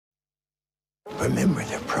Remember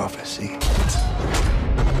the prophecy.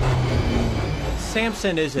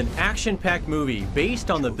 Sampson is an action-packed movie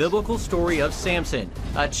based on the biblical story of Samson,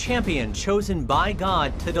 a champion chosen by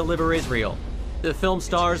God to deliver Israel. The film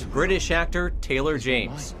stars British actor Taylor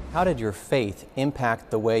James. How did your faith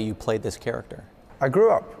impact the way you played this character? I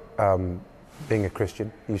grew up being a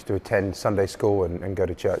Christian. Used to attend Sunday school and go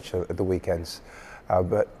to church at the weekends.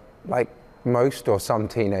 But like most or some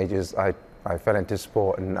teenagers, I fell into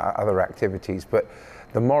sport and other activities. But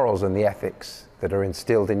the morals and the ethics that are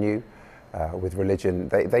instilled in you with religion,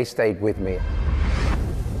 they stayed with me.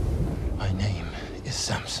 My name is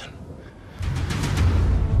Sampson.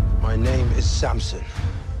 My name is Sampson,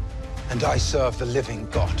 and I serve the living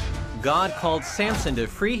God. God called Samson to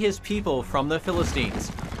free his people from the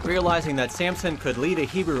Philistines. Realizing that Samson could lead a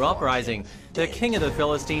Hebrew uprising, the king of the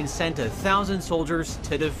Philistines sent 1,000 soldiers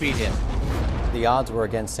to defeat him. The odds were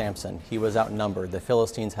against Samson. He was outnumbered. The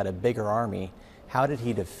Philistines had a bigger army. How did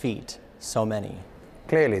he defeat so many?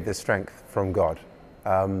 Clearly the strength from God.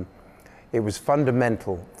 It was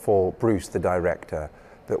fundamental for Bruce, the director,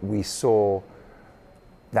 that we saw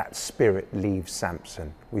that spirit leave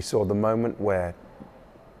Samson. We saw the moment where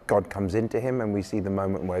God comes into him, and we see the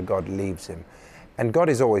moment where God leaves him. And God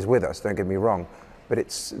is always with us, don't get me wrong, but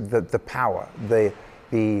it's the power, the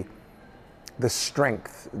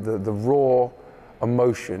strength, the raw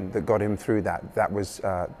emotion that got him through that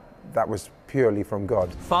was purely from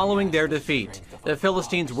God. Following their defeat, the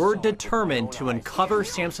Philistines were determined to uncover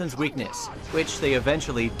Samson's weakness, which they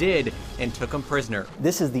eventually did and took him prisoner.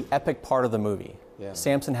 This is the epic part of the movie. Yeah.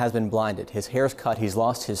 Samson has been blinded, his hair's cut, he's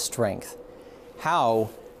lost his strength.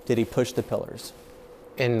 How did he push the pillars?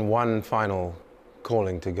 In one final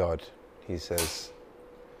calling to God, he says,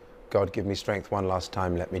 God, give me strength one last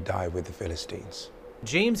time, let me die with the Philistines.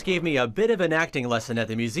 James gave me a bit of an acting lesson at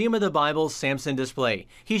the Museum of the Bible's Samson display.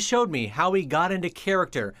 He showed me how he got into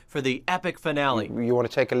character for the epic finale. You want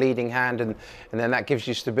to take a leading hand, and then that gives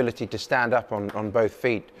you stability to stand up on both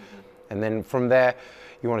feet. And then from there,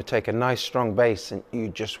 you want to take a nice strong base, and you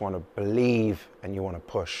just want to believe, and you want to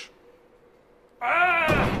push.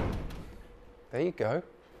 Ah! There you go.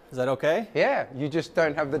 Is that okay? Yeah, you just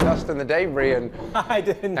don't have the dust and the debris and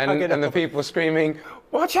and the people screaming,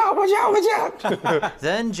 watch out, watch out, watch out.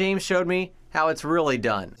 Then James showed me how it's really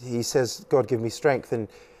done. He says, God, give me strength, and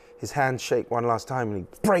his hands shake one last time, and he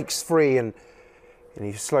breaks free, and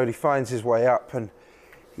he slowly finds his way up, and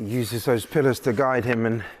he uses those pillars to guide him,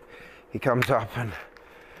 and he comes up, and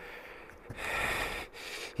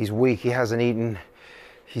he's weak, he hasn't eaten,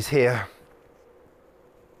 he's here.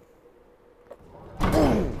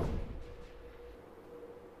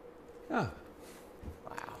 Oh.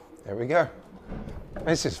 Wow. There we go.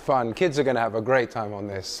 This is fun. Kids are going to have a great time on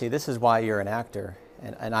this. See, this is why you're an actor,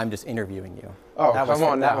 and I'm just interviewing you. Oh, come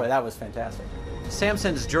on now. That was fantastic.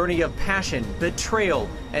 Samson's journey of passion, betrayal,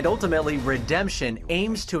 and ultimately redemption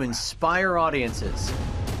aims to inspire audiences.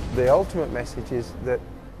 The ultimate message is that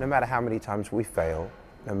no matter how many times we fail,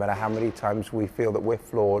 no matter how many times we feel that we're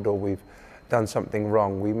flawed or we've done something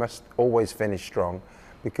wrong, we must always finish strong,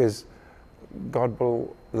 because God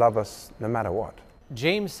will love us no matter what.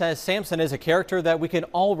 James says Samson is a character that we can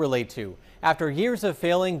all relate to. After years of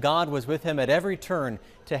failing, God was with him at every turn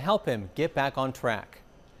to help him get back on track.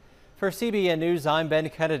 For CBN News, I'm Ben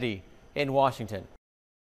Kennedy in Washington.